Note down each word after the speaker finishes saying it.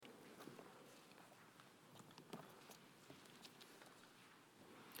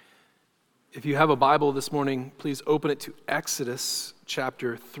If you have a Bible this morning, please open it to Exodus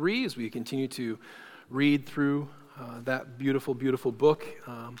chapter 3 as we continue to read through that beautiful, beautiful book.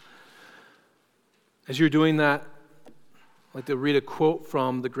 As you're doing that, I'd like to read a quote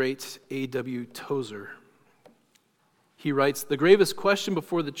from the great A.W. Tozer. He writes, "The gravest question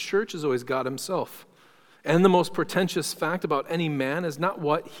before the church is always God himself. And the most pretentious fact about any man is not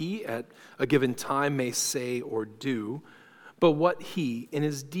what he at a given time may say or do, but what he, in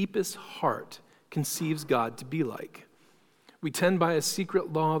his deepest heart, conceives God to be like. We tend by a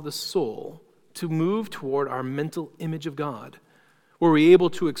secret law of the soul to move toward our mental image of God. Were we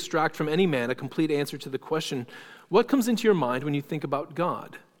able to extract from any man a complete answer to the question, what comes into your mind when you think about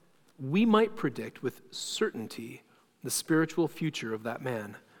God? We might predict with certainty the spiritual future of that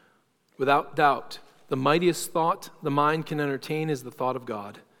man. Without doubt, the mightiest thought the mind can entertain is the thought of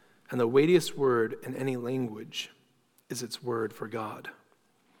God, and the weightiest word in any language is its word for God."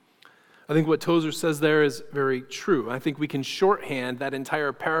 I think what Tozer says there is very true. I think we can shorthand that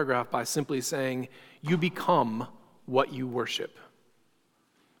entire paragraph by simply saying, you become what you worship.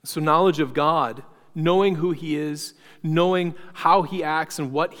 So knowledge of God, knowing who he is, knowing how he acts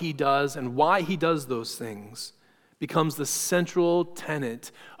and what he does and why he does those things, becomes the central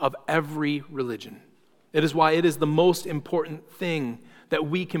tenet of every religion. It is why it is the most important thing that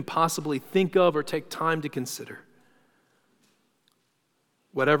we can possibly think of or take time to consider.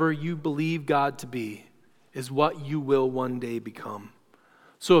 Whatever you believe God to be is what you will one day become.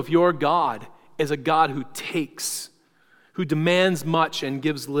 So if your God is a God who takes, who demands much and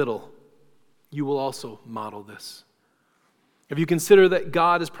gives little, you will also model this. If you consider that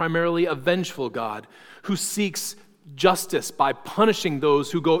God is primarily a vengeful God who seeks justice by punishing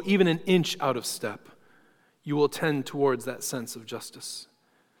those who go even an inch out of step, you will tend towards that sense of justice.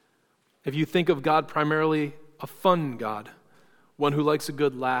 If you think of God primarily a fun God, one who likes a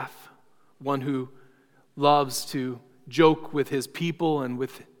good laugh, one who loves to joke with his people and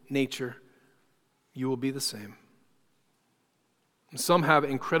with nature, you will be the same. Some have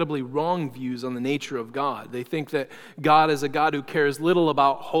incredibly wrong views on the nature of God. They think that God is a God who cares little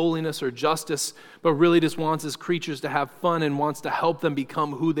about holiness or justice, but really just wants his creatures to have fun and wants to help them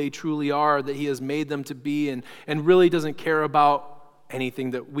become who they truly are, that he has made them to be, and really doesn't care about anything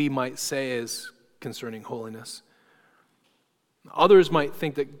that we might say is concerning holiness. Others might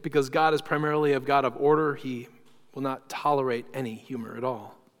think that because God is primarily a God of order, he will not tolerate any humor at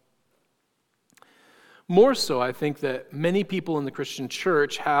all. More so, I think that many people in the Christian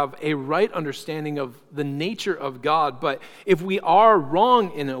church have a right understanding of the nature of God, but if we are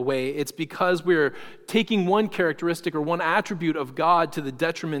wrong in a way, it's because we're taking one characteristic or one attribute of God to the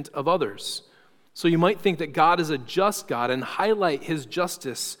detriment of others. So you might think that God is a just God and highlight his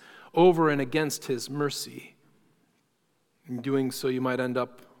justice over and against his mercy. In doing so, you might end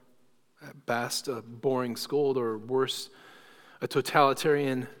up, at best, a boring scold, or worse, a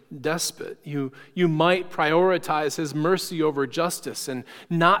totalitarian despot. You might prioritize his mercy over justice and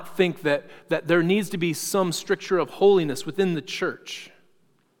not think that there needs to be some stricture of holiness within the church.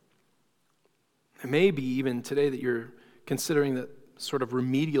 It may be even today that you're considering that sort of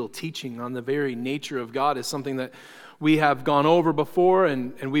remedial teaching on the very nature of God is something that we have gone over before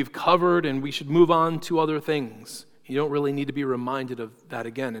and we've covered, and we should move on to other things. You don't really need to be reminded of that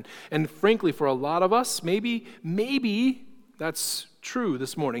again. And frankly, for a lot of us, maybe that's true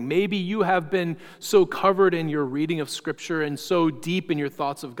this morning. Maybe you have been so covered in your reading of Scripture and so deep in your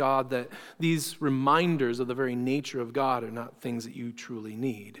thoughts of God that these reminders of the very nature of God are not things that you truly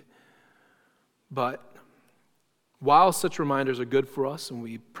need. But while such reminders are good for us, and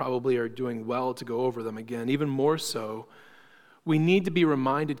we probably are doing well to go over them again, even more so, we need to be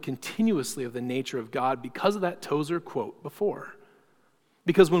reminded continuously of the nature of God because of that Tozer quote before.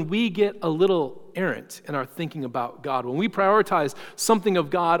 Because when we get a little errant in our thinking about God, when we prioritize something of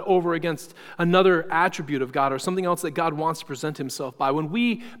God over against another attribute of God or something else that God wants to present himself by, when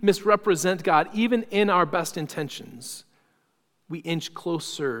we misrepresent God even in our best intentions, we inch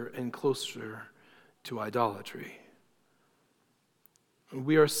closer and closer to idolatry. When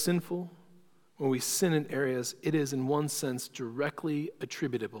we are sinful, when we sin in areas, it is in one sense directly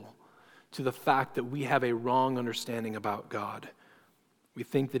attributable to the fact that we have a wrong understanding about God. We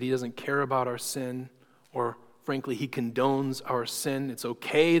think that he doesn't care about our sin, or frankly, he condones our sin. It's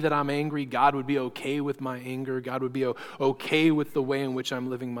okay that I'm angry. God would be okay with my anger. God would be okay with the way in which I'm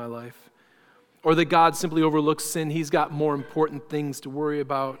living my life. Or that God simply overlooks sin. He's got more important things to worry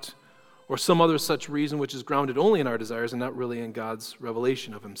about. Or some other such reason which is grounded only in our desires and not really in God's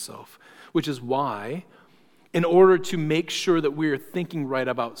revelation of himself. Which is why, in order to make sure that we are thinking right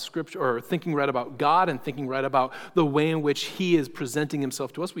about Scripture, or thinking right about God and thinking right about the way in which he is presenting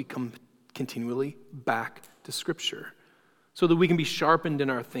himself to us, we continually back to Scripture so that we can be sharpened in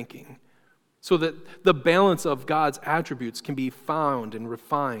our thinking, so that the balance of God's attributes can be found and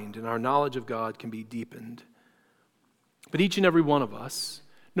refined and our knowledge of God can be deepened. But each and every one of us,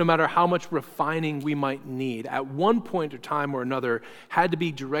 no matter how much refining we might need, at one point or time or another, had to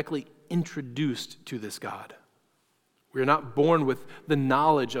be directly introduced to this God. We are not born with the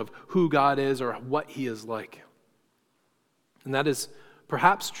knowledge of who God is or what he is like. And that is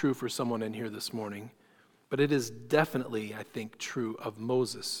perhaps true for someone in here this morning, but it is definitely, I think, true of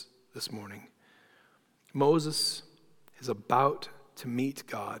Moses this morning. Moses is about to meet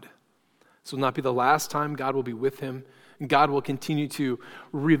God. This will not be the last time God will be with him. God will continue to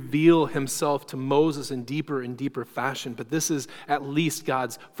reveal himself to Moses in deeper and deeper fashion, but this is at least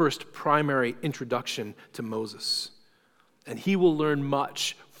God's first primary introduction to Moses. And he will learn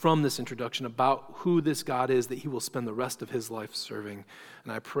much from this introduction about who this God is that he will spend the rest of his life serving.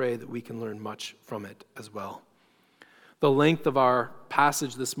 And I pray that we can learn much from it as well. The length of our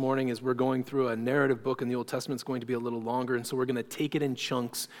passage this morning as we're going through a narrative book in the Old Testament is going to be a little longer, and so we're going to take it in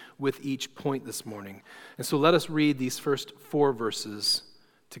chunks with each point this morning. And so let us read these first 4 verses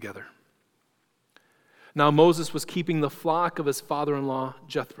together. Now Moses was keeping the flock of his father-in-law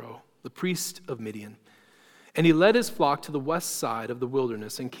Jethro, the priest of Midian. And he led his flock to the west side of the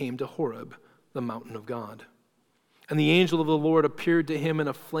wilderness and came to Horeb, the mountain of God. And the angel of the Lord appeared to him in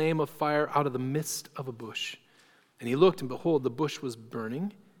a flame of fire out of the midst of a bush. And he looked, and behold, the bush was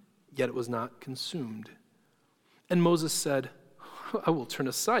burning, yet it was not consumed. And Moses said, I will turn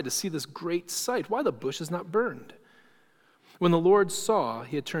aside to see this great sight, why the bush is not burned. When the Lord saw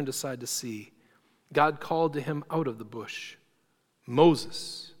he had turned aside to see, God called to him out of the bush,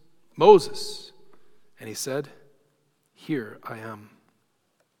 Moses, Moses. And he said, Here I am.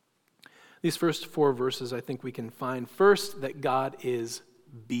 These first 4 verses, I think we can find first that God is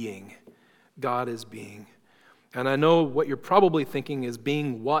being. God is being. And I know what you're probably thinking is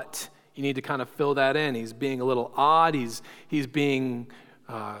being what? You need to kind of fill that in. He's being a little odd. He's being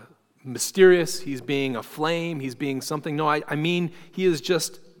mysterious. He's being a flame. He's being something. No, I mean he is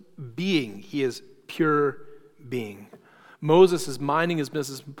just being. He is pure being. Moses is minding his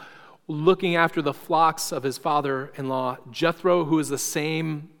business, looking after the flocks of his father-in-law Jethro, who is the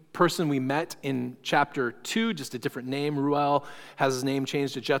same person we met in chapter 2, just a different name. Ruel has his name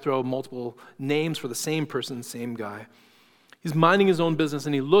changed to Jethro, multiple names for the same person, same guy. He's minding his own business,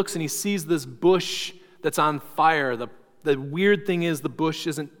 and he looks and he sees this bush that's on fire. The weird thing is the bush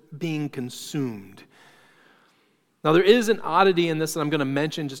isn't being consumed. Now, there is an oddity in this that I'm going to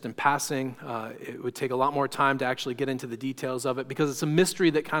mention just in passing. It would take a lot more time to actually get into the details of it because it's a mystery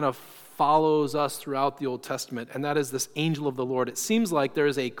that kind of follows us throughout the Old Testament, and that is this angel of the Lord. It seems like there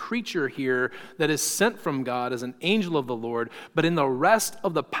is a creature here that is sent from God as an angel of the Lord, but in the rest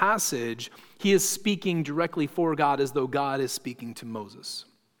of the passage, he is speaking directly for God as though God is speaking to Moses.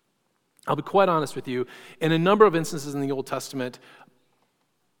 I'll be quite honest with you. In a number of instances in the Old Testament,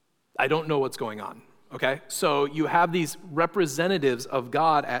 I don't know what's going on. Okay, so you have these representatives of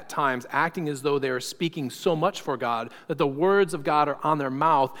God at times acting as though they are speaking so much for God that the words of God are on their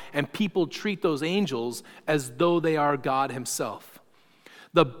mouth, and people treat those angels as though they are God himself.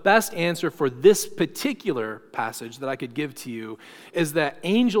 The best answer for this particular passage that I could give to you is that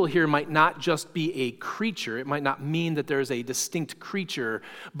angel here might not just be a creature. It might not mean that there's a distinct creature,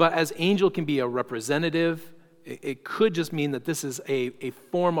 but as angel can be a representative, it could just mean that this is a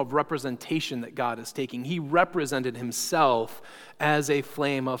form of representation that God is taking. He represented himself as a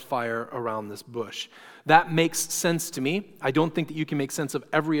flame of fire around this bush. That makes sense to me. I don't think that you can make sense of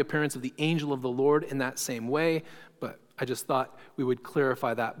every appearance of the angel of the Lord in that same way, but I just thought we would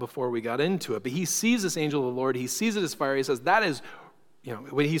clarify that before we got into it. But he sees this angel of the Lord. He sees it as fire. He says, that is,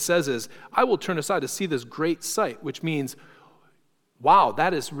 what he says is, I will turn aside to see this great sight, which means, wow,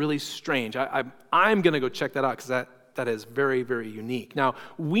 that is really strange. I'm going to go check that out because that is very, very unique. Now,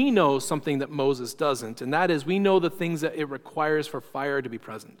 we know something that Moses doesn't, and that is we know the things that it requires for fire to be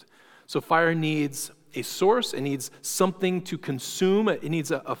present. So fire needs a source. It needs something to consume. It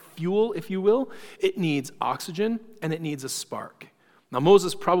needs a fuel, if you will. It needs oxygen, and it needs a spark. Now,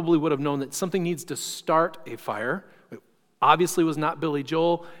 Moses probably would have known that something needs to start a fire. Obviously was not Billy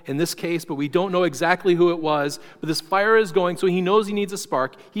Joel in this case, but we don't know exactly who it was. But this fire is going, so he knows he needs a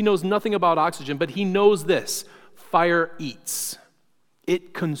spark. He knows nothing about oxygen, but he knows this. Fire eats.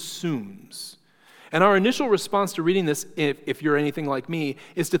 It consumes. And our initial response to reading this, if you're anything like me,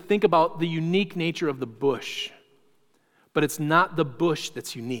 is to think about the unique nature of the bush. But it's not the bush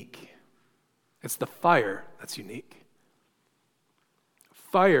that's unique. It's the fire that's unique.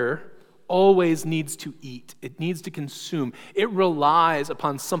 Fire always needs to eat. It needs to consume. It relies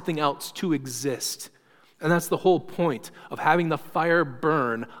upon something else to exist. And that's the whole point of having the fire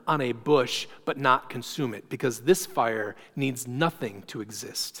burn on a bush but not consume it, because this fire needs nothing to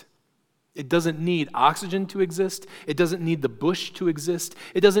exist. It doesn't need oxygen to exist. It doesn't need the bush to exist.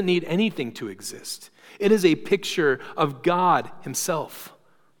 It doesn't need anything to exist. It is a picture of God himself.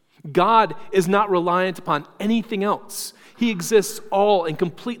 God is not reliant upon anything else. He exists all and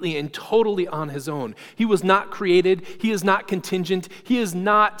completely and totally on his own. He was not created. He is not contingent. He is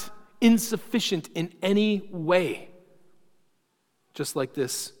not insufficient in any way. Just like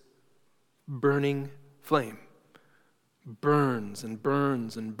this burning flame burns and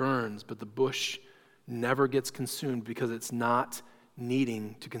burns and burns, but the bush never gets consumed because it's not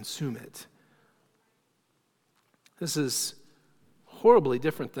needing to consume it. This is horribly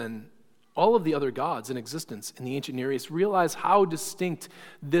different than all of the other gods in existence in the ancient Near East. Realize how distinct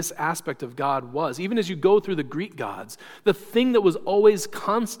this aspect of God was. Even as you go through the Greek gods, the thing that was always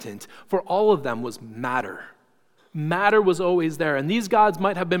constant for all of them was matter. Matter was always there. And these gods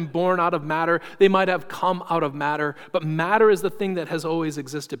might have been born out of matter. They might have come out of matter. But matter is the thing that has always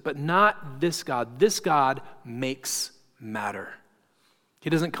existed. But not this God. This God makes matter. He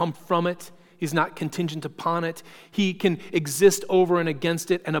doesn't come from it. He's not contingent upon it. He can exist over and against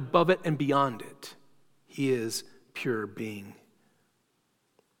it and above it and beyond it. He is pure being.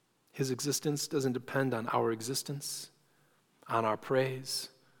 His existence doesn't depend on our existence, on our praise,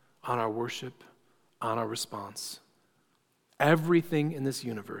 on our worship, on our response. Everything in this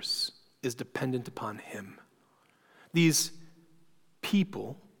universe is dependent upon him. These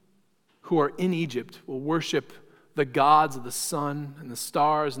people who are in Egypt will worship the gods of the sun and the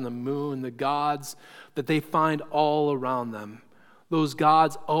stars and the moon, the gods that they find all around them. Those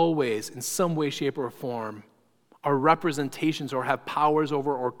gods always, in some way, shape, or form, are representations or have powers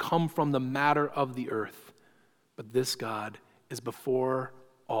over or come from the matter of the earth. But this God is before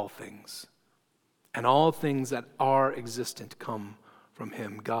all things. And all things that are existent come from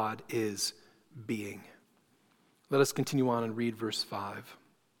him. God is being. Let us continue on and read verse 5.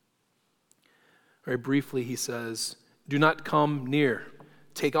 Very briefly, he says, "Do not come near.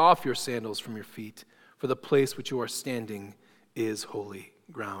 Take off your sandals from your feet, for the place which you are standing is holy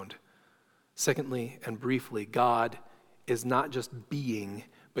ground." Secondly, and briefly, God is not just being,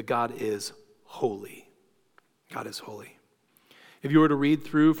 but God is holy. God is holy. If you were to read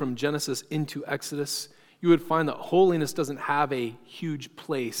through from Genesis into Exodus, you would find that holiness doesn't have a huge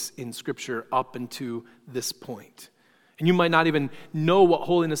place in Scripture up until this point. And you might not even know what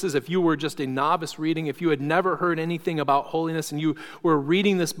holiness is if you were just a novice reading, if you had never heard anything about holiness and you were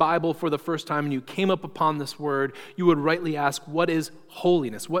reading this Bible for the first time and you came up upon this word, you would rightly ask, what is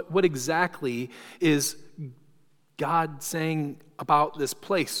holiness? What exactly is God saying about this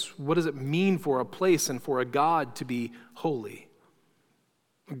place? What does it mean for a place and for a God to be holy?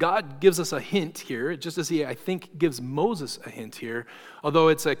 God gives us a hint here, just as he, I think, gives Moses a hint here, although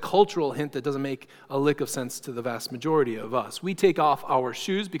it's a cultural hint that doesn't make a lick of sense to the vast majority of us. We take off our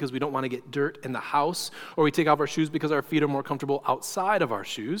shoes because we don't want to get dirt in the house, or we take off our shoes because our feet are more comfortable outside of our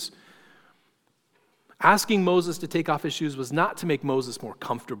shoes. Asking Moses to take off his shoes was not to make Moses more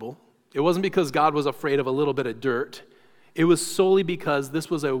comfortable. It wasn't because God was afraid of a little bit of dirt. It was solely because this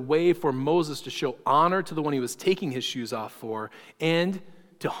was a way for Moses to show honor to the one he was taking his shoes off for, and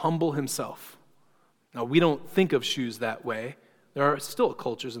to humble himself. Now, we don't think of shoes that way. There are still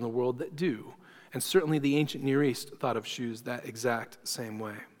cultures in the world that do. And certainly the ancient Near East thought of shoes that exact same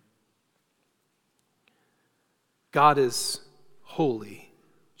way. God is holy,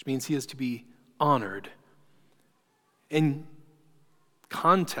 which means he is to be honored. In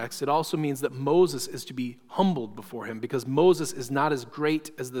context, it also means that Moses is to be humbled before him, because Moses is not as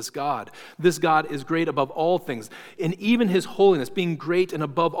great as this God. This God is great above all things. And even his holiness, being great and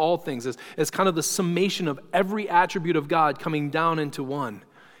above all things, is kind of the summation of every attribute of God coming down into one.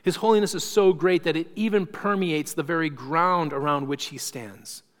 His holiness is so great that it even permeates the very ground around which he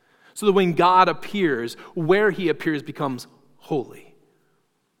stands. So that when God appears, where he appears becomes holy.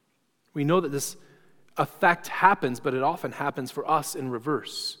 We know that this effect happens, but it often happens for us in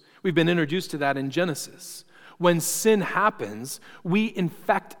reverse. We've been introduced to that in Genesis. When sin happens, we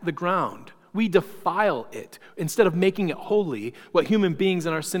infect the ground. We defile it. Instead of making it holy, what human beings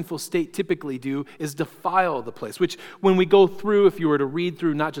in our sinful state typically do is defile the place, which when we go through, if you were to read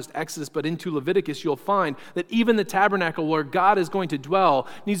through not just Exodus, but into Leviticus, you'll find that even the tabernacle where God is going to dwell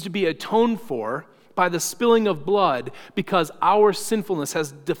needs to be atoned for by the spilling of blood, because our sinfulness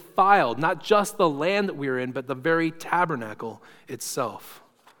has defiled not just the land that we are in, but the very tabernacle itself.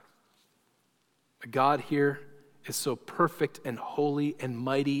 God here is so perfect and holy and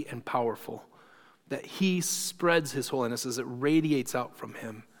mighty and powerful that he spreads his holiness as it radiates out from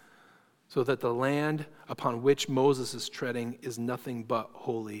him, so that the land upon which Moses is treading is nothing but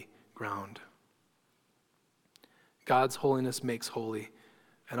holy ground. God's holiness makes holy,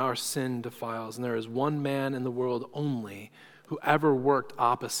 and our sin defiles. And there is one man in the world only who ever worked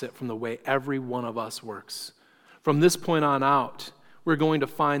opposite from the way every one of us works. From this point on out, we're going to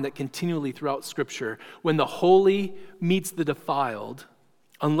find that continually throughout Scripture, when the holy meets the defiled,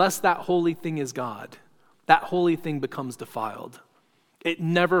 unless that holy thing is God, that holy thing becomes defiled. It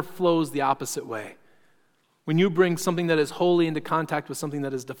never flows the opposite way. When you bring something that is holy into contact with something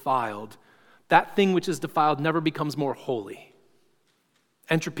that is defiled, that thing which is defiled never becomes more holy.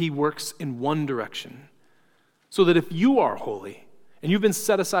 Entropy works in one direction. So that if you are holy, and you've been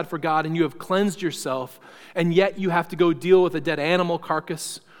set aside for God, and you have cleansed yourself, and yet you have to go deal with a dead animal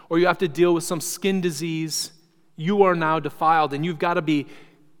carcass, or you have to deal with some skin disease, you are now defiled, and you've got to be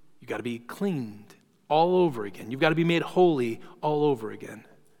cleaned all over again. You've got to be made holy all over again.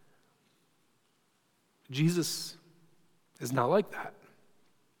 Jesus is not like that.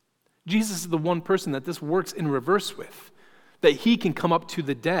 Jesus is the one person that this works in reverse with, that he can come up to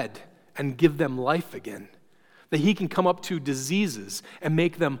the dead and give them life again, that he can come up to diseases and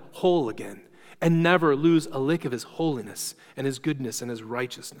make them whole again, and never lose a lick of his holiness and his goodness and his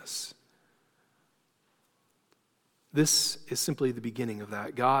righteousness. This is simply the beginning of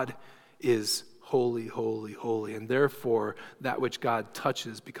that. God is holy, holy, holy, and therefore that which God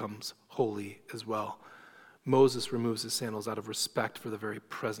touches becomes holy as well. Moses removes his sandals out of respect for the very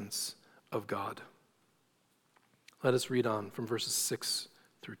presence of God. Let us read on from verses 6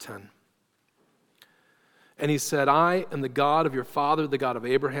 through 10. And he said, I am the God of your father, the God of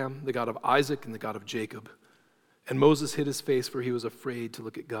Abraham, the God of Isaac, and the God of Jacob. And Moses hid his face, for he was afraid to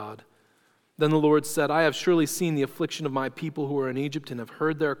look at God. Then the Lord said, I have surely seen the affliction of my people who are in Egypt, and have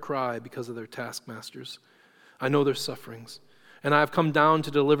heard their cry because of their taskmasters. I know their sufferings. And I have come down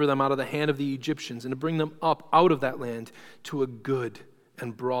to deliver them out of the hand of the Egyptians, and to bring them up out of that land to a good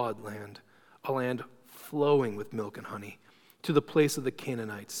and broad land, a land flowing with milk and honey, to the place of the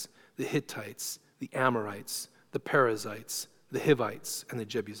Canaanites, the Hittites, the Amorites, the Perizzites, the Hivites, and the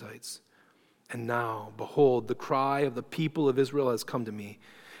Jebusites. And now, behold, the cry of the people of Israel has come to me,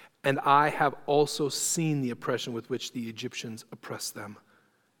 and I have also seen the oppression with which the Egyptians oppress them.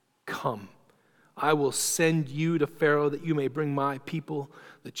 Come, I will send you to Pharaoh, that you may bring my people,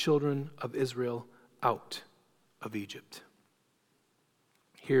 the children of Israel, out of Egypt.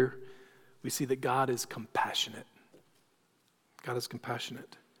 Here we see that God is compassionate. God is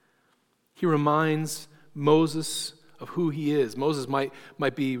compassionate. He reminds Moses of who he is. Moses might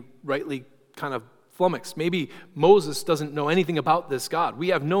be rightly kind of flummoxed. Maybe Moses doesn't know anything about this God. We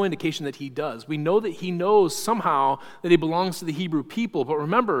have no indication that he does. We know that he knows somehow that he belongs to the Hebrew people, but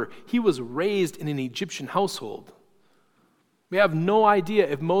remember, he was raised in an Egyptian household. We have no idea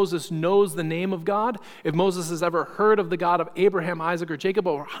if Moses knows the name of God, if Moses has ever heard of the God of Abraham, Isaac, or Jacob,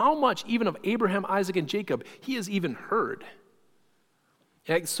 or how much even of Abraham, Isaac, and Jacob he has even heard.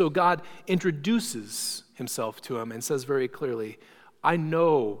 So God introduces himself to him and says very clearly, I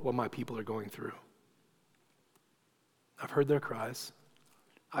know what my people are going through. I've heard their cries.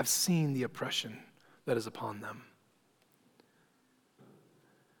 I've seen the oppression that is upon them.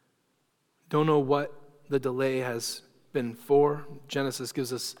 Don't know what the delay has been for. Genesis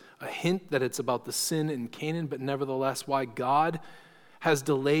gives us a hint that it's about the sin in Canaan, but nevertheless, why God has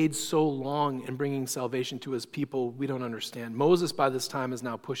delayed so long in bringing salvation to his people, we don't understand. Moses, by this time, is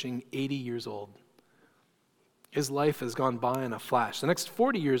now pushing 80 years old. His life has gone by in a flash. The next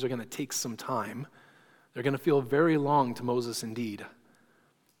 40 years are going to take some time. They're going to feel very long to Moses indeed.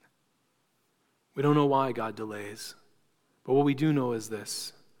 We don't know why God delays, but what we do know is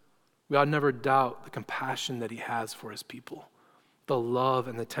this. We ought never doubt the compassion that he has for his people, the love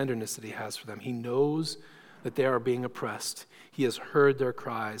and the tenderness that he has for them. He knows that they are being oppressed. He has heard their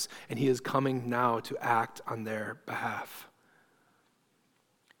cries, and he is coming now to act on their behalf.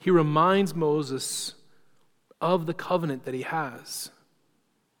 He reminds Moses of the covenant that he has.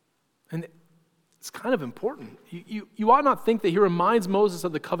 And it's kind of important. You ought not think that he reminds Moses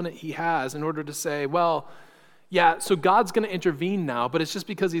of the covenant he has in order to say, well, yeah, so God's going to intervene now, but it's just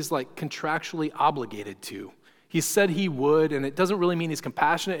because he's like contractually obligated to. He said he would, and it doesn't really mean he's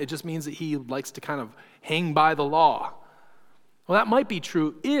compassionate. It just means that he likes to kind of hang by the law. Well, that might be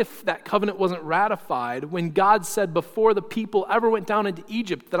true if that covenant wasn't ratified when God said before the people ever went down into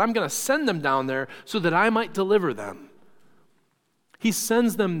Egypt that I'm going to send them down there so that I might deliver them. He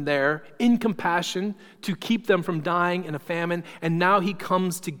sends them there in compassion to keep them from dying in a famine, and now he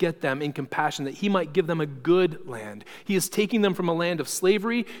comes to get them in compassion that he might give them a good land. He is taking them from a land of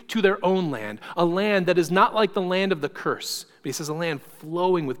slavery to their own land, a land that is not like the land of the curse, but he says a land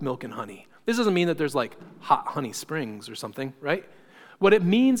flowing with milk and honey. This doesn't mean that there's like hot honey springs or something, right? What it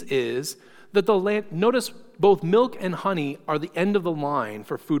means is that the land, notice both milk and honey are the end of the line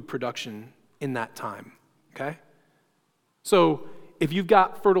for food production in that time, okay? So if you've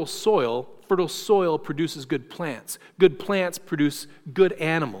got fertile soil produces good plants. Good plants produce good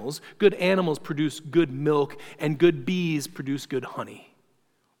animals produce good milk, and good bees produce good honey.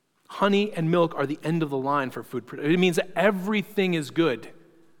 Honey and milk are the end of the line for food production. It means that everything is good.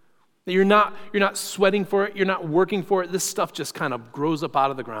 That you're not sweating for it, you're not working for it. This stuff just kind of grows up out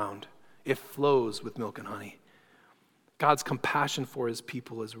of the ground. It flows with milk and honey. God's compassion for his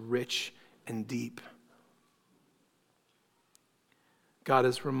people is rich and deep. God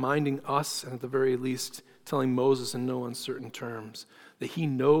is reminding us, and at the very least, telling Moses in no uncertain terms, that he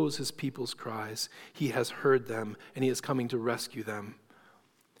knows his people's cries, he has heard them, and he is coming to rescue them.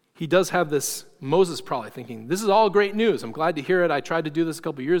 He does have this, Moses probably thinking, this is all great news. I'm glad to hear it. I tried to do this a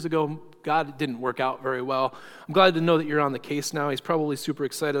couple years ago. God, it didn't work out very well. I'm glad to know that you're on the case now. He's probably super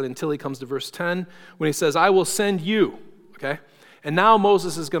excited until he comes to verse 10 when he says, I will send you, okay? And now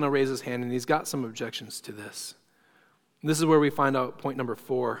Moses is going to raise his hand, and he's got some objections to this. This is where we find out point number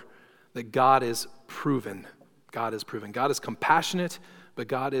 4, that God is proven. God is proven. God is compassionate, but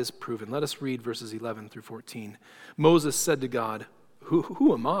God is proven. Let us read verses 11 through 14. Moses said to God,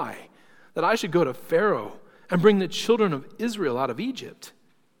 Who am I, that I should go to Pharaoh and bring the children of Israel out of Egypt?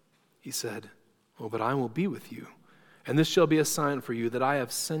 He said, but I will be with you, and this shall be a sign for you that I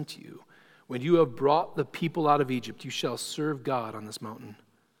have sent you. When you have brought the people out of Egypt, you shall serve God on this mountain.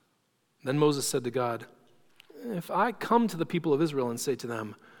 Then Moses said to God, if I come to the people of Israel and say to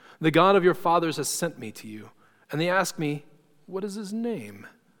them, the God of your fathers has sent me to you, and they ask me, what is his name?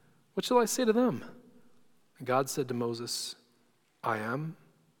 What shall I say to them? And God said to Moses, I am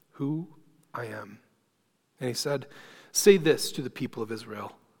who I am. And he said, say this to the people of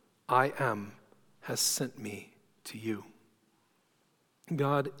Israel, I am has sent me to you.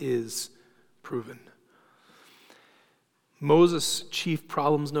 God is proven. Moses' chief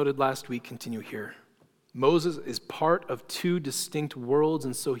problems noted last week continue here. Moses is part of two distinct worlds,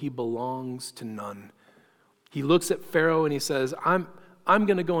 and so he belongs to none. He looks at Pharaoh and he says, I'm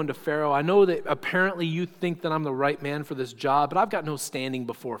going to go into Pharaoh. I know that apparently you think that I'm the right man for this job, but I've got no standing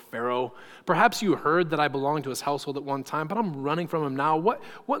before Pharaoh. Perhaps you heard that I belonged to his household at one time, but I'm running from him now. What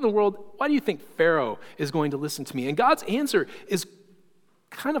in the world? Why do you think Pharaoh is going to listen to me? And God's answer is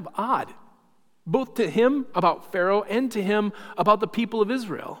kind of odd, both to him about Pharaoh and to him about the people of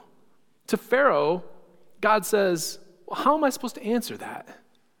Israel. To Pharaoh, God says, well, how am I supposed to answer that?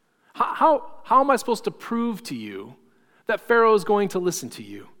 How am I supposed to prove to you that Pharaoh is going to listen to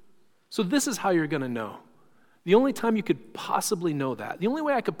you? So this is how you're going to know. The only time you could possibly know that, the only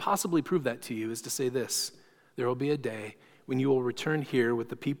way I could possibly prove that to you is to say this: there will be a day when you will return here with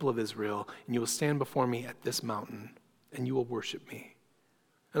the people of Israel, and you will stand before me at this mountain, and you will worship me.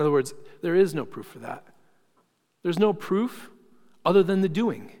 In other words, there is no proof for that. There's no proof other than the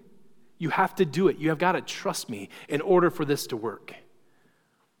doing. You have to do it. You have got to trust me in order for this to work.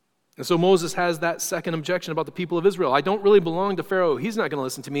 And so Moses has that second objection about the people of Israel. I don't really belong to Pharaoh. He's not going to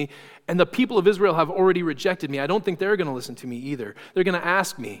listen to me. And the people of Israel have already rejected me. I don't think they're going to listen to me either. They're going to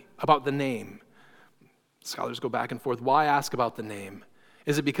ask me about the name. Scholars go back and forth. Why ask about the name?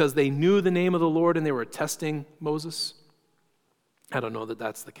 Is it because they knew the name of the Lord and they were testing Moses? I don't know that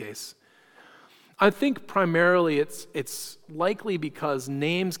that's the case. I think primarily it's likely because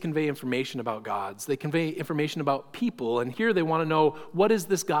names convey information about gods. They convey information about people, and here they want to know, what is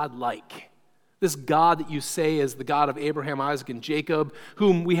this God like? This God that you say is the God of Abraham, Isaac, and Jacob,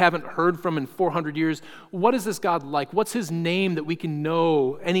 whom we haven't heard from in 400 years. What is this God like? What's his name that we can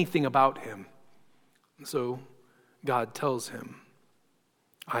know anything about him? And so God tells him,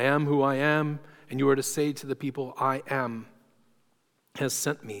 I am who I am, and you are to say to the people, I am has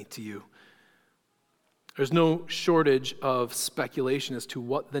sent me to you. There's no shortage of speculation as to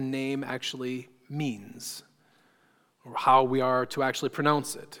what the name actually means or how we are to actually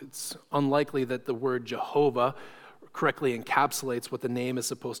pronounce it. It's unlikely that the word Jehovah correctly encapsulates what the name is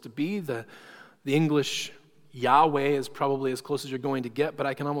supposed to be. The English Yahweh is probably as close as you're going to get, but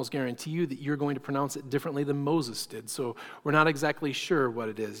I can almost guarantee you that you're going to pronounce it differently than Moses did. So we're not exactly sure what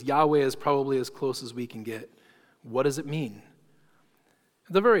it is. Yahweh is probably as close as we can get. What does it mean?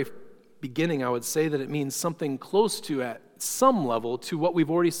 At the very beginning, I would say that it means something close to, at some level, to what we've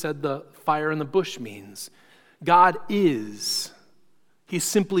already said the fire in the bush means. God is He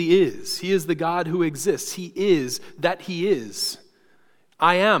simply is. He is the God who exists. He is that he is.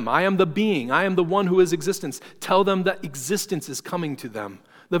 I am the being. I am the one who is existence. Tell them that existence is coming to them.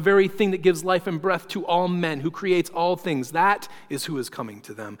 The very thing that gives life and breath to all men, who creates all things, that is who is coming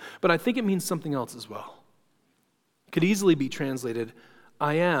to them. But I think it means something else as well. It could easily be translated,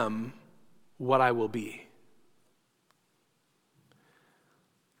 I am what I will be.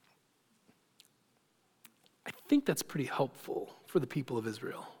 I think that's pretty helpful for the people of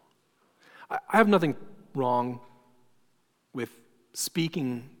Israel. I have nothing wrong with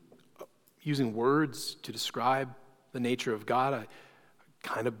speaking, using words to describe the nature of God. I'd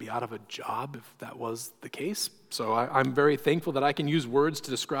kind of be out of a job if that was the case. So I'm very thankful that I can use words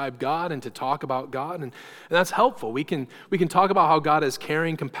to describe God and to talk about God, and that's helpful. We can talk about how God is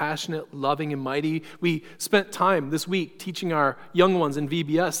caring, compassionate, loving, and mighty. We spent time this week teaching our young ones in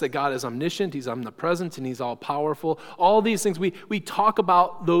VBS that God is omniscient, he's omnipresent, and he's all-powerful. All these things, we talk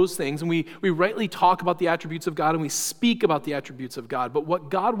about those things, and we rightly talk about the attributes of God, and we speak about the attributes of God. But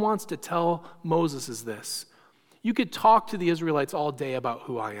what God wants to tell Moses is this: you could talk to the Israelites all day about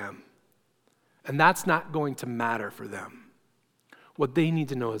who I am, and that's not going to matter for them. What they need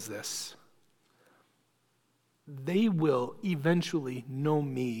to know is this: they will eventually know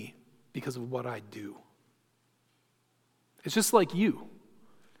me because of what I do. It's just like you.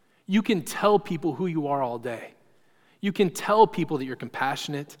 You can tell people who you are all day. You can tell people that you're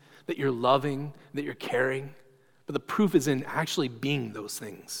compassionate, that you're loving, that you're caring, but the proof is in actually being those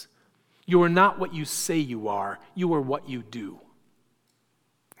things. You are not what you say you are what you do.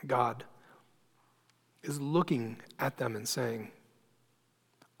 God is looking at them and saying,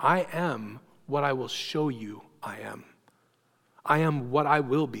 I am what I will show you I am. I am what I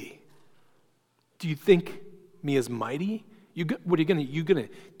will be. Do you think me as mighty? You're going to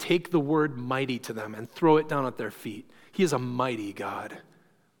take the word mighty to them and throw it down at their feet. He is a mighty God.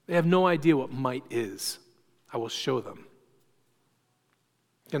 They have no idea what might is. I will show them.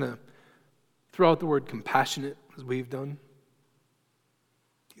 I'm going to throw out the word compassionate, as we've done.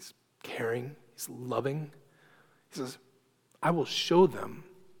 He's caring. He's loving. He says, I will show them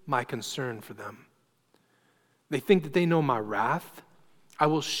my concern for them. They think that they know my wrath. I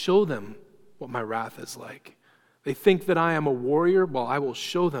will show them what my wrath is like. They think that I am a warrior. Well, I will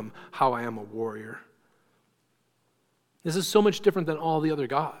show them how I am a warrior. This is so much different than all the other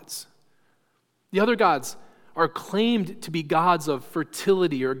gods. The other gods are claimed to be gods of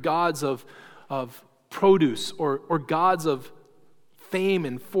fertility, or gods of produce, or gods of fame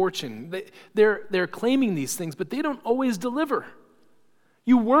and fortune. They're claiming these things, but they don't always deliver.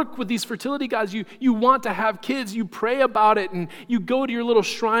 You work with these fertility gods. You want to have kids. You pray about it, and you go to your little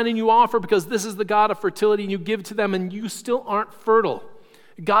shrine and you offer because this is the God of fertility, and you give to them, and you still aren't fertile.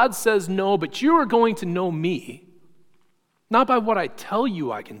 God says no, but you are going to know me, not by what I tell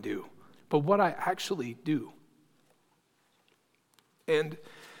you I can do, but what I actually do. And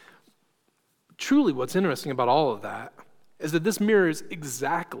truly what's interesting about all of that is that this mirrors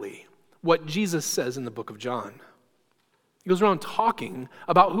exactly what Jesus says in the book of John. He goes around talking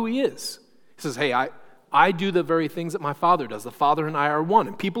about who he is. He says, hey, I do the very things that my Father does. The Father and I are one.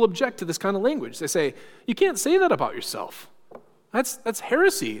 And people object to this kind of language. They say, you can't say that about yourself. That's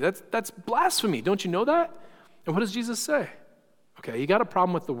heresy. That's blasphemy. Don't you know that? And what does Jesus say? Okay, you got a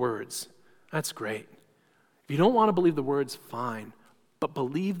problem with the words. That's great. If you don't want to believe the words, fine. But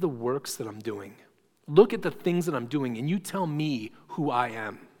believe the works that I'm doing. Look at the things that I'm doing, and you tell me who I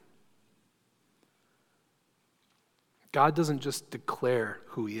am. God doesn't just declare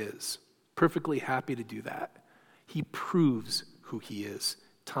who he is. Perfectly happy to do that. He proves who he is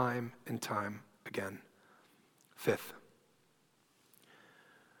time and time again. Fifth,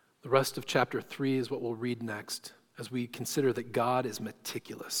 the rest of chapter 3 is what we'll read next as we consider that God is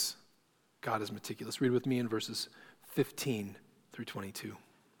meticulous. God is meticulous. Read with me in verses 15 through 22.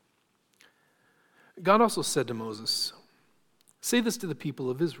 God also said to Moses, say this to the people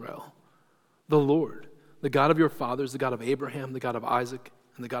of Israel: the Lord, the God of your fathers, the God of Abraham, the God of Isaac,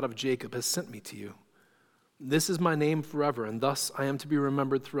 and the God of Jacob has sent me to you. This is my name forever, and thus I am to be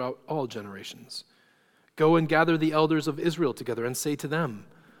remembered throughout all generations. Go and gather the elders of Israel together and say to them,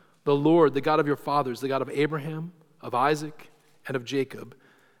 the Lord, the God of your fathers, the God of Abraham, of Isaac, and of Jacob,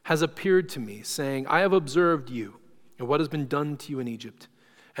 has appeared to me, saying, I have observed you and what has been done to you in Egypt.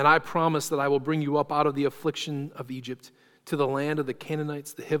 And I promise that I will bring you up out of the affliction of Egypt to the land of the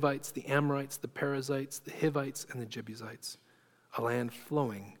Canaanites, the Hivites, the Amorites, the Perizzites, the Hivites, and the Jebusites, a land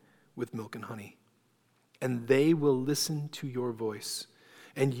flowing with milk and honey. And they will listen to your voice.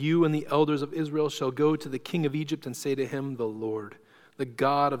 And you and the elders of Israel shall go to the king of Egypt and say to him, the Lord, the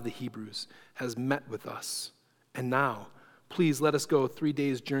God of the Hebrews, has met with us. And now Please let us go 3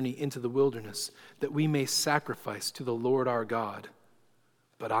 days' journey into the wilderness, that we may sacrifice to the Lord our God.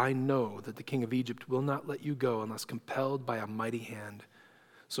 But I know that the king of Egypt will not let you go unless compelled by a mighty hand.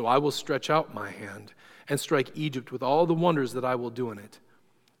 So I will stretch out my hand and strike Egypt with all the wonders that I will do in it.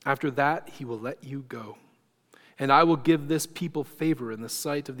 After that, he will let you go. And I will give this people favor in the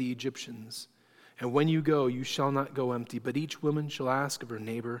sight of the Egyptians. And when you go, you shall not go empty, but each woman shall ask of her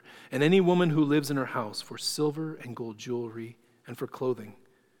neighbor, and any woman who lives in her house, for silver and gold jewelry and for clothing.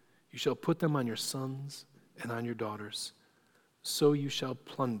 You shall put them on your sons and on your daughters. So you shall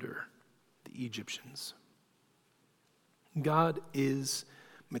plunder the Egyptians. God is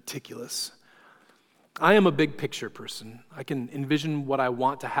meticulous. I am a big picture person. I can envision what I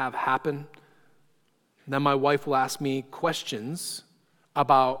want to have happen. Then my wife will ask me questions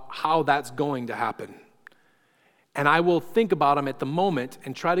about how that's going to happen. And I will think about them at the moment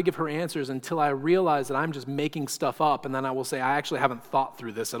and try to give her answers until I realize that I'm just making stuff up, and then I will say, I actually haven't thought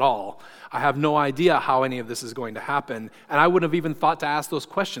through this at all. I have no idea how any of this is going to happen, and I wouldn't have even thought to ask those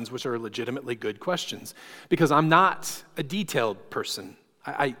questions, which are legitimately good questions, because I'm not a detailed person.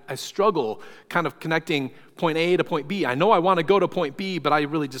 I struggle kind of connecting point A to point B. I know I want to go to point B, but I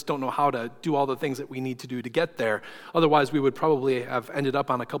really just don't know how to do all the things that we need to do to get there. Otherwise, we would probably have ended up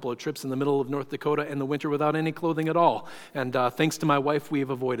on a couple of trips in the middle of North Dakota in the winter without any clothing at all. And thanks to my wife, we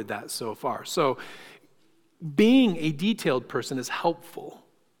have avoided that so far. So being a detailed person is helpful.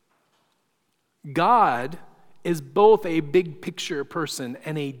 God is both a big picture person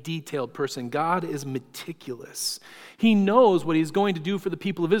and a detailed person. God is meticulous. He knows what he's going to do for the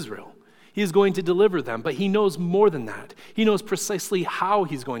people of Israel. He is going to deliver them, but he knows more than that. He knows precisely how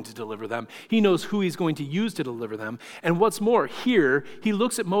he's going to deliver them. He knows who he's going to use to deliver them. And what's more, here, he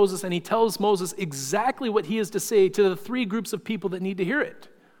looks at Moses and he tells Moses exactly what he is to say to the three groups of people that need to hear it.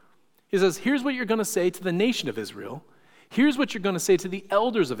 He says, here's what you're going to say to the nation of Israel. Here's what you're going to say to the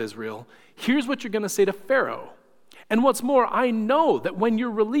elders of Israel. Here's what you're going to say to Pharaoh. And what's more, I know that when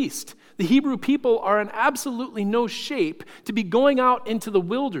you're released, the Hebrew people are in absolutely no shape to be going out into the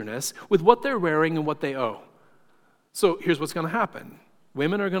wilderness with what they're wearing and what they owe. So here's what's going to happen.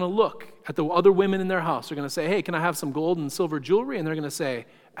 Women are going to look at the other women in their house. They're going to say, hey, can I have some gold and silver jewelry? And they're going to say,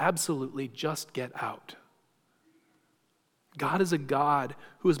 absolutely, just get out. God is a God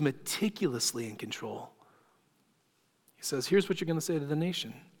who is meticulously in control. He says, here's what you're going to say to the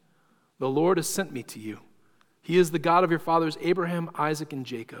nation. The Lord has sent me to you. He is the God of your fathers, Abraham, Isaac, and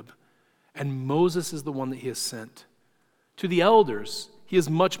Jacob. And Moses is the one that he has sent. To the elders, he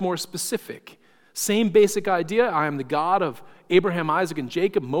is much more specific. Same basic idea. I am the God of Abraham, Isaac, and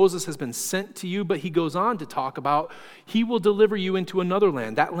Jacob. Moses has been sent to you, but he goes on to talk about he will deliver you into another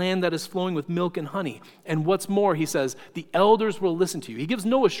land, that land that is flowing with milk and honey. And what's more, he says, the elders will listen to you. He gives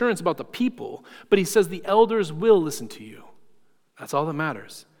no assurance about the people, but he says the elders will listen to you. That's all that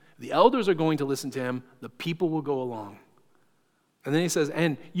matters. The elders are going to listen to him. The people will go along. And then he says,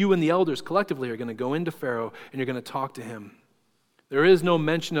 and you and the elders collectively are going to go into Pharaoh and you're going to talk to him. There is no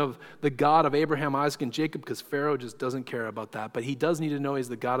mention of the God of Abraham, Isaac, and Jacob because Pharaoh just doesn't care about that. But he does need to know he's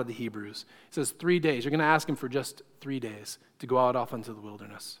the God of the Hebrews. He says 3 days. You're going to ask him for just 3 days to go out off into the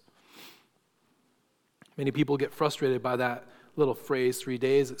wilderness. Many people get frustrated by that little phrase, 3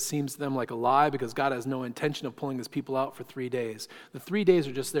 days. It seems to them like a lie because God has no intention of pulling his people out for 3 days. The 3 days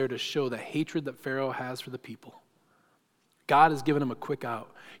are just there to show the hatred that Pharaoh has for the people. God has given him a quick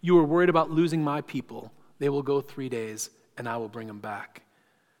out. You are worried about losing my people. They will go 3 days and I will bring them back.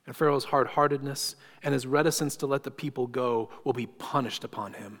 And Pharaoh's hard-heartedness and his reticence to let the people go will be punished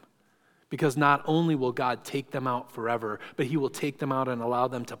upon him. Because not only will God take them out forever, but he will take them out and allow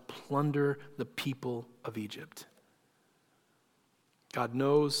them to plunder the people of Egypt. God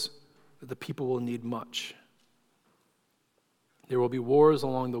knows that the people will need much. There will be wars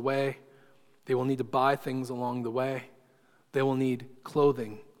along the way. They will need to buy things along the way. They will need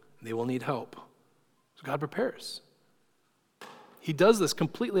clothing. They will need help. So God prepares. He does this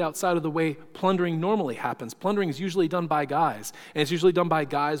completely outside of the way plundering normally happens. Plundering is usually done by guys, and it's usually done by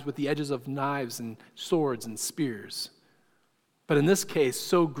guys with the edges of knives and swords and spears. But in this case,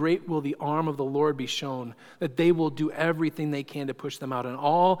 so great will the arm of the Lord be shown that they will do everything they can to push them out. And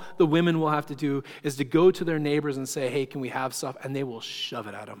all the women will have to do is to go to their neighbors and say, hey, can we have stuff? And they will shove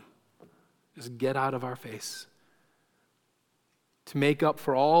it at them. Just get out of our face. To make up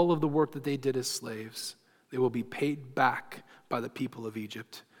for all of the work that they did as slaves, they will be paid back by the people of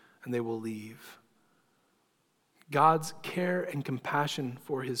Egypt, and they will leave. God's care and compassion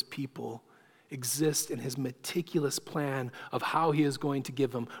for his people exist in his meticulous plan of how he is going to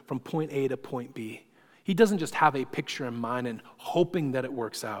give them from point A to point B. He doesn't just have a picture in mind and hoping that it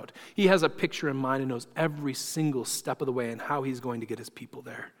works out. He has a picture in mind and knows every single step of the way and how he's going to get his people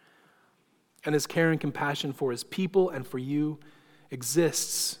there. And his care and compassion for his people and for you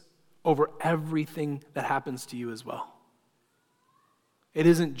exists over everything that happens to you as well. It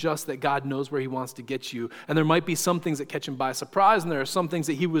isn't just that God knows where he wants to get you, and there might be some things that catch him by surprise, and there are some things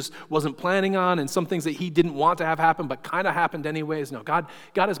that he wasn't planning on, and some things that he didn't want to have happen, but kind of happened anyways. No, God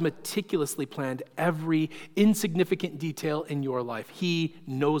has meticulously planned every insignificant detail in your life. He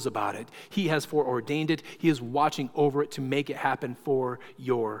knows about it. He has foreordained it. He is watching over it to make it happen for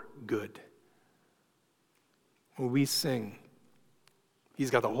your good. When we sing,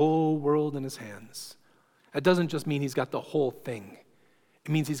 he's got the whole world in his hands. That doesn't just mean he's got the whole thing. It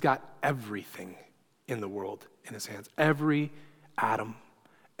means he's got everything in the world in his hands. Every atom,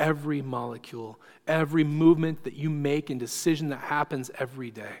 every molecule, every movement that you make and decision that happens every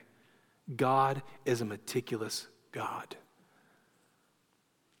day. God is a meticulous God.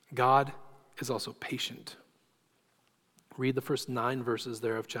 God is also patient. Read the first 9 verses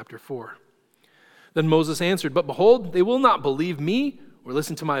there of chapter 4. Then Moses answered, "But behold, they will not believe me or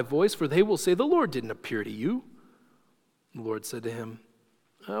listen to my voice, for they will say, 'The Lord didn't appear to you.' The Lord said to him,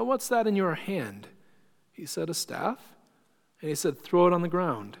 'What's that in your hand?' He said, 'A staff.' And he said, 'Throw it on the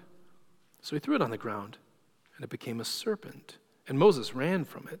ground.' So he threw it on the ground, and it became a serpent. And Moses ran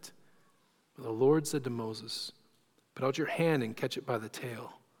from it. But the Lord said to Moses, 'Put out your hand and catch it by the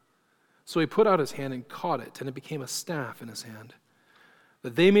tail.' So he put out his hand and caught it, and it became a staff in his hand.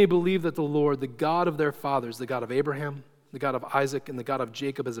 That they may believe that the Lord, the God of their fathers, the God of Abraham, the God of Isaac, and the God of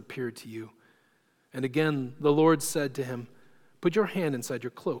Jacob has appeared to you." And again the Lord said to him, "Put your hand inside your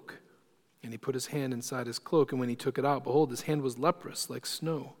cloak." And he put his hand inside his cloak, and when he took it out, behold, his hand was leprous like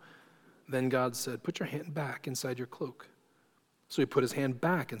snow. Then God said, "Put your hand back inside your cloak." So he put his hand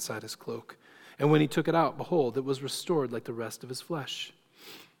back inside his cloak, and when he took it out, behold, it was restored like the rest of his flesh.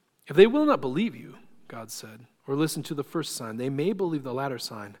 "If they will not believe you," God said, "or listen to the first sign, they may believe the latter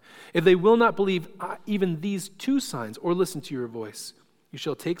sign. If they will not believe even these 2 signs, or listen to your voice, you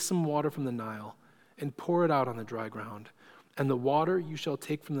shall take some water from the Nile and pour it out on the dry ground. And the water you shall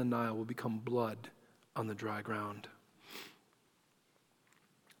take from the Nile will become blood on the dry ground."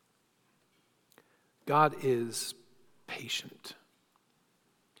 God is patient.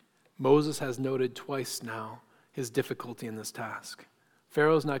 Moses has noted twice now his difficulty in this task.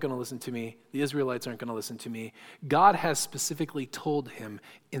 Pharaoh's not going to listen to me. The Israelites aren't going to listen to me. God has specifically told him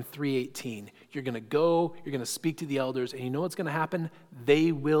in 3:18, you're going to go, you're going to speak to the elders, and you know what's going to happen?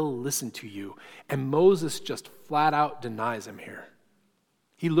 They will listen to you. And Moses just flat out denies him here.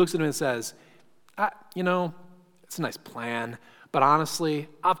 He looks at him and says, it's a nice plan, but honestly,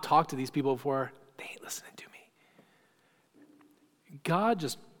 I've talked to these people before. They ain't listening to me. God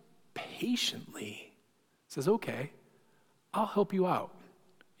just patiently says, okay, I'll help you out.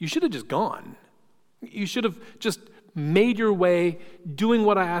 You should have just gone. You should have just made your way doing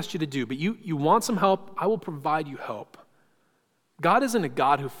what I asked you to do. But you want some help, I will provide you help. God isn't a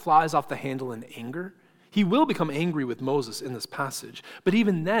God who flies off the handle in anger. He will become angry with Moses in this passage. But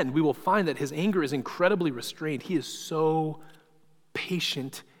even then, we will find that his anger is incredibly restrained. He is so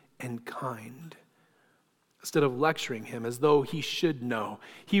patient and kind. Instead of lecturing him as though he should know,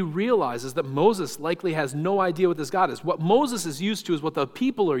 he realizes that Moses likely has no idea what this God is. What Moses is used to is what the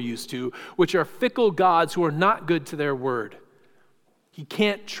people are used to, which are fickle gods who are not good to their word. He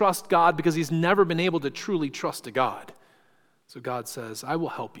can't trust God because he's never been able to truly trust a God. So God says, I will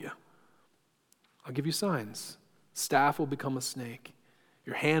help you. I'll give you signs. Staff will become a snake.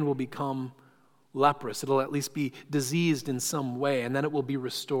 Your hand will become leprous. It'll at least be diseased in some way, and then it will be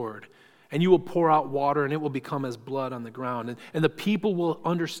restored. And you will pour out water, and it will become as blood on the ground. And the people will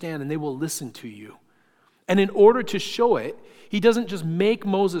understand, and they will listen to you. And in order to show it, he doesn't just make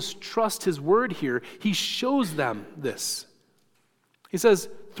Moses trust his word here. He shows them this. He says,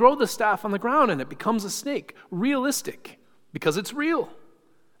 throw the staff on the ground, and it becomes a snake. Realistic, because it's real.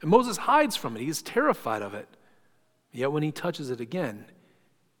 And Moses hides from it. He's terrified of it. Yet when he touches it again,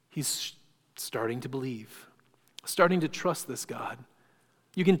 he's starting to believe, starting to trust this God.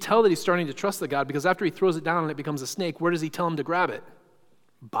 You can tell that he's starting to trust the God because after he throws it down and it becomes a snake, where does he tell him to grab it?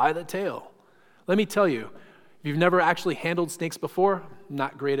 By the tail. Let me tell you, if you've never actually handled snakes before, I'm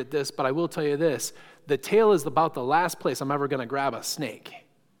not great at this, but I will tell you this. The tail is about the last place I'm ever going to grab a snake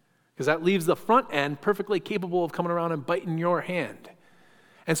because that leaves the front end perfectly capable of coming around and biting your hand.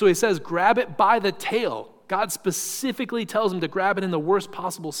 And so he says, grab it by the tail. God specifically tells him to grab it in the worst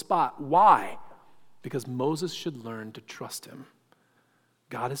possible spot. Why? Because Moses should learn to trust him.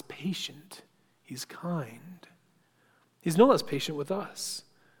 God is patient. He's kind. He's no less patient with us.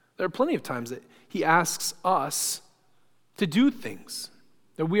 There are plenty of times that he asks us to do things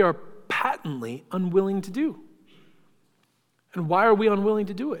that we are patently unwilling to do. And why are we unwilling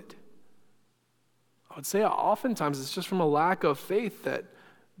to do it? I would say oftentimes it's just from a lack of faith that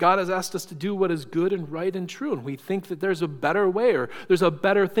God has asked us to do what is good and right and true, and we think that there's a better way or there's a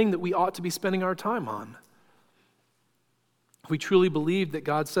better thing that we ought to be spending our time on. If we truly believed that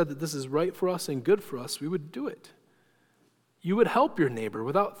God said that this is right for us and good for us, we would do it. You would help your neighbor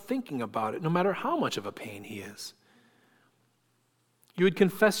without thinking about it, no matter how much of a pain he is. You would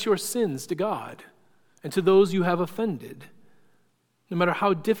confess your sins to God and to those you have offended, no matter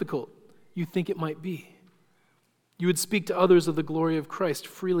how difficult you think it might be. You would speak to others of the glory of Christ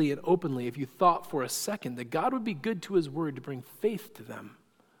freely and openly if you thought for a second that God would be good to his word to bring faith to them.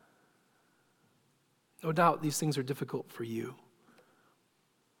 No doubt these things are difficult for you.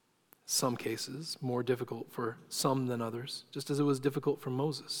 Some cases, more difficult for some than others, just as it was difficult for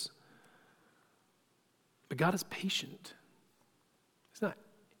Moses. But God is patient. He's not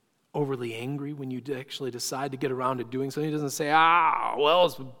overly angry when you actually decide to get around to doing something. He doesn't say,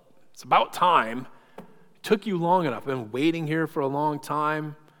 it's about time. It took you long enough. I've been waiting here for a long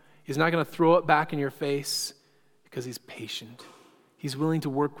time. He's not going to throw it back in your face because he's patient. He's willing to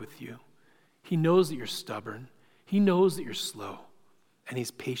work with you. He knows that you're stubborn. He knows that you're slow. And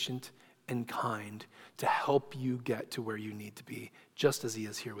he's patient and kind to help you get to where you need to be, just as he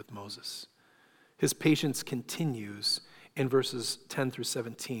is here with Moses. His patience continues in verses 10 through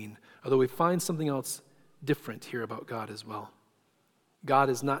 17, although we find something else different here about God as well. God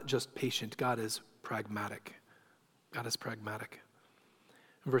is not just patient, God is pragmatic. God is pragmatic.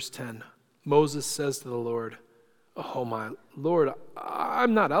 In verse 10, Moses says to the Lord, "Oh, my Lord,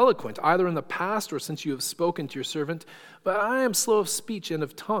 I'm not eloquent, either in the past or since you have spoken to your servant, but I am slow of speech and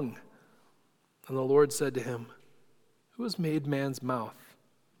of tongue." And the Lord said to him, "Who has made man's mouth?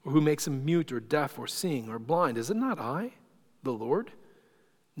 Or who makes him mute or deaf or seeing or blind? Is it not I, the Lord?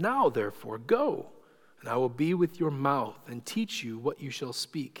 Now, therefore, go, and I will be with your mouth and teach you what you shall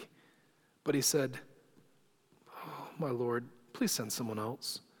speak." But he said, "Oh, my Lord, please send someone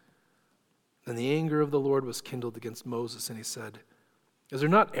else." Then the anger of the Lord was kindled against Moses, and he said, "Is there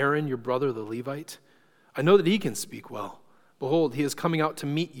not Aaron, your brother, the Levite? I know that he can speak well. Behold, he is coming out to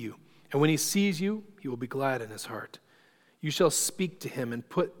meet you, and when he sees you, he will be glad in his heart. You shall speak to him and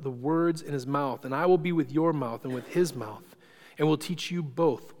put the words in his mouth, and I will be with your mouth and with his mouth, and will teach you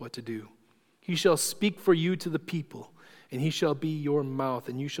both what to do. He shall speak for you to the people, and he shall be your mouth,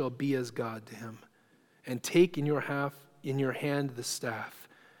 and you shall be as God to him. And take in your hand the staff,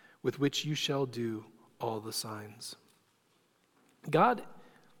 with which you shall do all the signs." God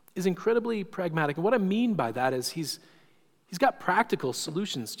is incredibly pragmatic. And what I mean by that is he's got practical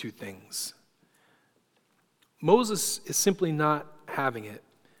solutions to things. Moses is simply not having it.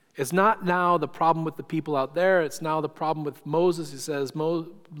 It's not now the problem with the people out there. It's now the problem with Moses. He says,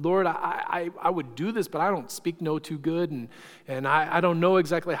 "Lord, I would do this, but I don't speak no too good, and I don't know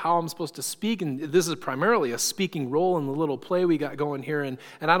exactly how I'm supposed to speak, and this is primarily a speaking role in the little play we got going here, and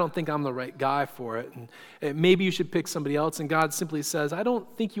I don't think I'm the right guy for it, and maybe you should pick somebody else." And God simply says, "I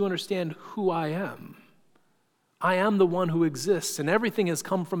don't think you understand who I am. I am the one who exists, and everything has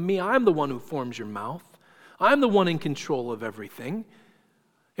come from me. I'm the one who forms your mouth. I'm the one in control of everything.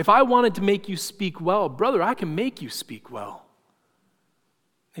 If I wanted to make you speak well, brother, I can make you speak well."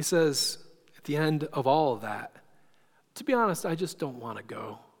 He says at the end of all of that, "To be honest, I just don't want to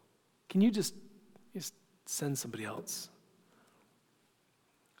go. Can you just send somebody else?"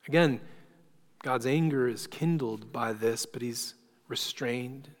 Again, God's anger is kindled by this, but he's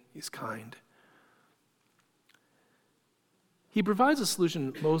restrained, he's kind. He provides a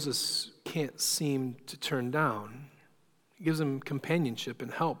solution Moses can't seem to turn down. He gives him companionship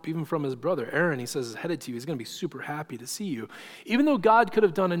and help, even from his brother. Aaron, he says, is headed to you. He's going to be super happy to see you. Even though God could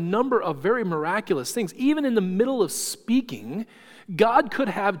have done a number of very miraculous things, even in the middle of speaking, God could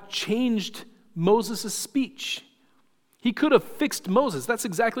have changed Moses' speech. He could have fixed Moses. That's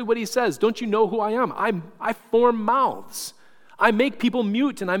exactly what he says. "Don't you know who I am? I form mouths. I make people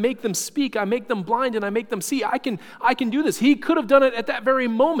mute, and I make them speak. I make them blind, and I make them see. I can do this." He could have done it at that very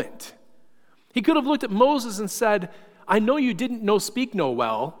moment. He could have looked at Moses and said, "I know you didn't speak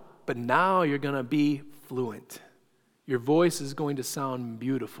well, but now you're going to be fluent. Your voice is going to sound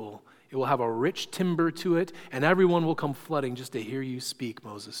beautiful. It will have a rich timbre to it, and everyone will come flooding just to hear you speak,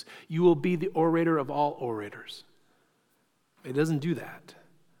 Moses. You will be the orator of all orators." It doesn't do that.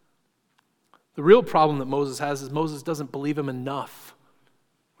 The real problem that Moses has is Moses doesn't believe him enough.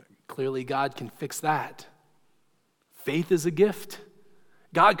 Clearly, God can fix that. Faith is a gift.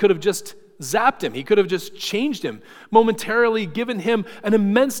 God could have just zapped him. He could have just changed him, momentarily given him an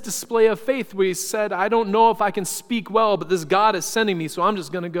immense display of faith where he said, I don't know if I can speak well, but this God is sending me, so I'm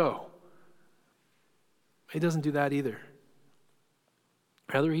just going to go. He doesn't do that either.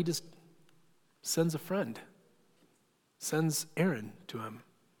 Rather, he just sends a friend, sends Aaron to him.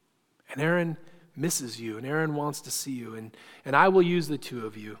 And Aaron misses you, and Aaron wants to see you, and I will use the two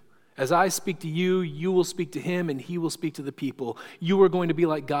of you. As I speak to you, you will speak to him, and he will speak to the people. You are going to be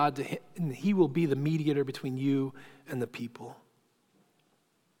like God to him, and he will be the mediator between you and the people.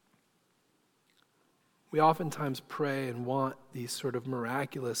 We oftentimes pray and want these sort of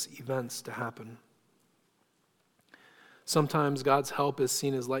miraculous events to happen. Sometimes God's help is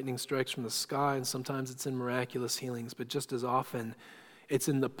seen as lightning strikes from the sky, and sometimes it's in miraculous healings, but just as often, it's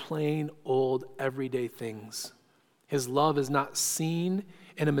in the plain, old, everyday things. His love is not seen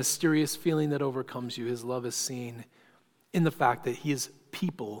in a mysterious feeling that overcomes you. His love is seen in the fact that his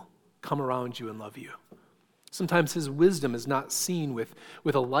people come around you and love you. Sometimes his wisdom is not seen with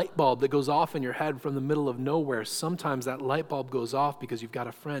a light bulb that goes off in your head from the middle of nowhere. Sometimes that light bulb goes off because you've got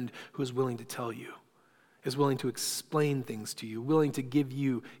a friend who is willing to tell you, is willing to explain things to you, willing to give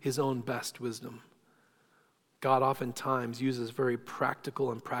you his own best wisdom. God oftentimes uses very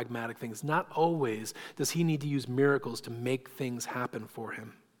practical and pragmatic things. Not always does he need to use miracles to make things happen for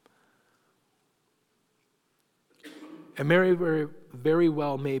him. And very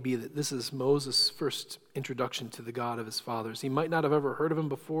well may be that this is Moses' first introduction to the God of his fathers. He might not have ever heard of him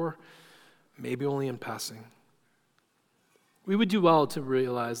before, maybe only in passing. We would do well to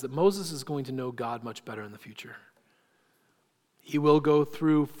realize that Moses is going to know God much better in the future. He will go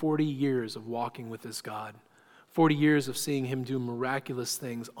through 40 years of walking with his God. 40 years of seeing him do miraculous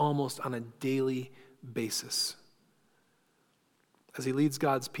things almost on a daily basis. As he leads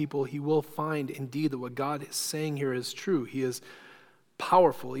God's people, he will find indeed that what God is saying here is true. He is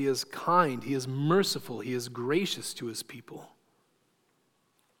powerful, he is kind, he is merciful, he is gracious to his people.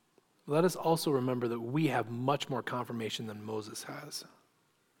 Let us also remember that we have much more confirmation than Moses has.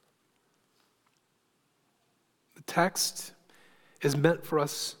 The text is meant for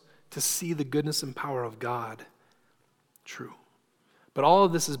us to see the goodness and power of God. True. But all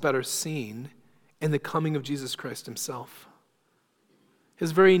of this is better seen in the coming of Jesus Christ himself.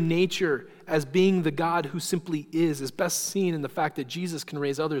 His very nature as being the God who simply is best seen in the fact that Jesus can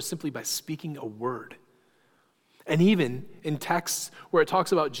raise others simply by speaking a word. And even in texts where it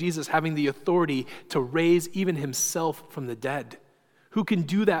talks about Jesus having the authority to raise even himself from the dead. Who can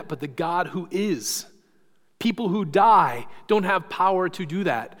do that but the God who is? People who die don't have power to do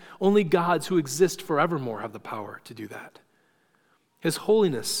that. Only gods who exist forevermore have the power to do that. His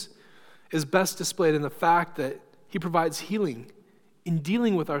holiness is best displayed in the fact that he provides healing in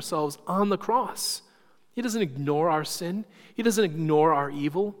dealing with ourselves on the cross. He doesn't ignore our sin. He doesn't ignore our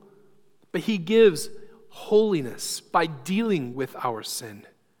evil. But he gives holiness by dealing with our sin,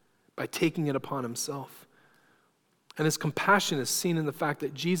 by taking it upon himself. And his compassion is seen in the fact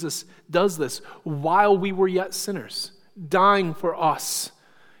that Jesus does this while we were yet sinners, dying for us,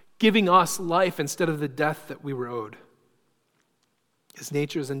 giving us life instead of the death that we were owed. His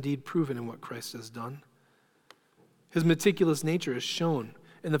nature is indeed proven in what Christ has done. His meticulous nature is shown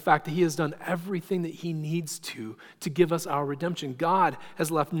in the fact that he has done everything that he needs to give us our redemption. God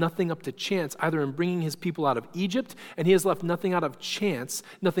has left nothing up to chance, either in bringing his people out of Egypt, and he has left nothing out of chance,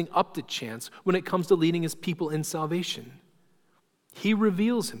 nothing up to chance when it comes to leading his people in salvation. He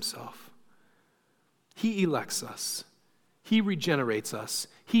reveals himself. He elects us. He regenerates us.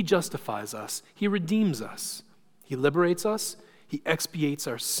 He justifies us. He redeems us. He liberates us. He expiates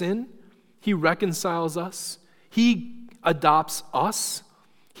our sin. He reconciles us. He adopts us.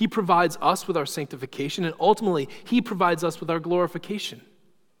 He provides us with our sanctification, and ultimately, he provides us with our glorification.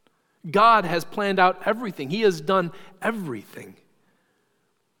 God has planned out everything. He has done everything.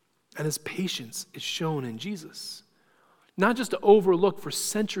 And his patience is shown in Jesus. Not just to overlook for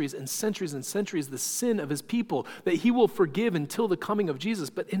centuries and centuries and centuries the sin of his people that he will forgive until the coming of Jesus,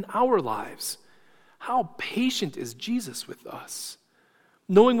 but in our lives. How patient is Jesus with us,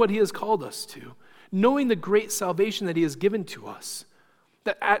 knowing what he has called us to, knowing the great salvation that he has given to us,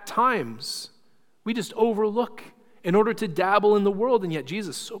 that at times we just overlook in order to dabble in the world, and yet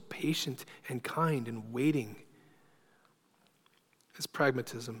Jesus is so patient and kind and waiting. His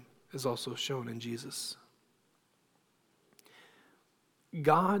pragmatism is also shown in Jesus.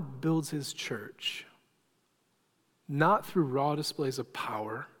 God builds his church not through raw displays of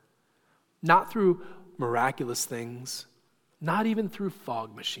power, not through miraculous things, not even through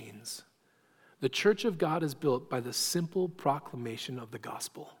fog machines. The church of God is built by the simple proclamation of the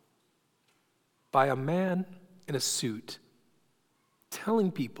gospel, by a man in a suit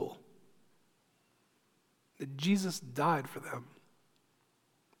telling people that Jesus died for them.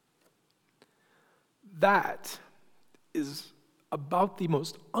 That is about the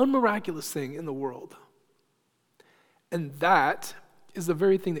most unmiraculous thing in the world. And that is the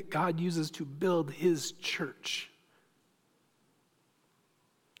very thing that God uses to build his church.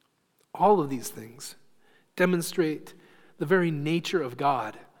 All of these things demonstrate the very nature of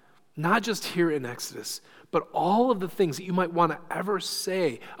God, not just here in Exodus, but all of the things that you might want to ever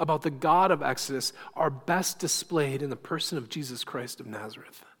say about the God of Exodus are best displayed in the person of Jesus Christ of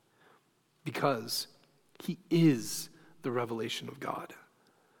Nazareth, because he is the revelation of God.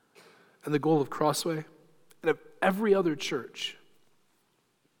 And the goal of Crossway and of every other church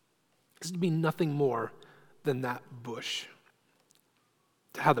is to be nothing more than that bush.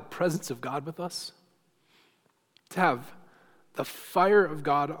 To have the presence of God with us, to have the fire of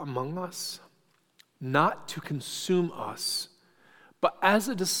God among us, not to consume us, but as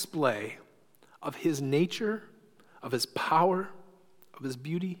a display of his nature, of his power, of his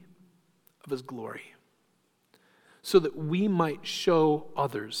beauty, of his glory, so that we might show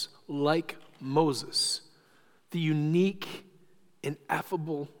others, like Moses, the unique,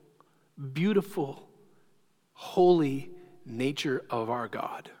 ineffable, beautiful, holy nature of our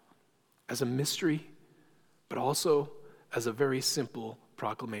God as a mystery, but also as a very simple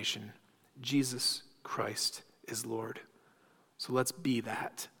proclamation. Jesus Christ is Lord. So let's be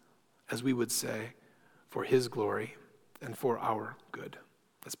that, as we would say, for his glory and for our good.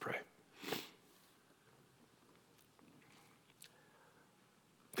 Let's pray.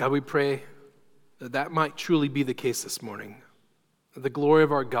 God, we pray that that might truly be the case this morning. That the glory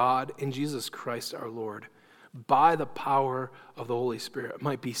of our God in Jesus Christ our Lord, by the power of the Holy Spirit,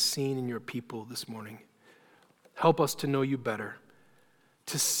 might be seen in your people this morning. Help us to know you better,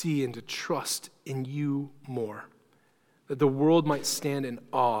 to see and to trust in you more, that the world might stand in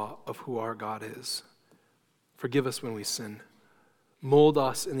awe of who our God is. Forgive us when we sin. Mold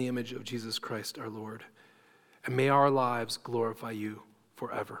us in the image of Jesus Christ our Lord, and may our lives glorify you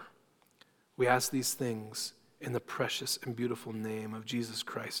forever. We ask these things in the precious and beautiful name of Jesus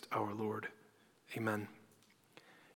Christ our Lord. Amen.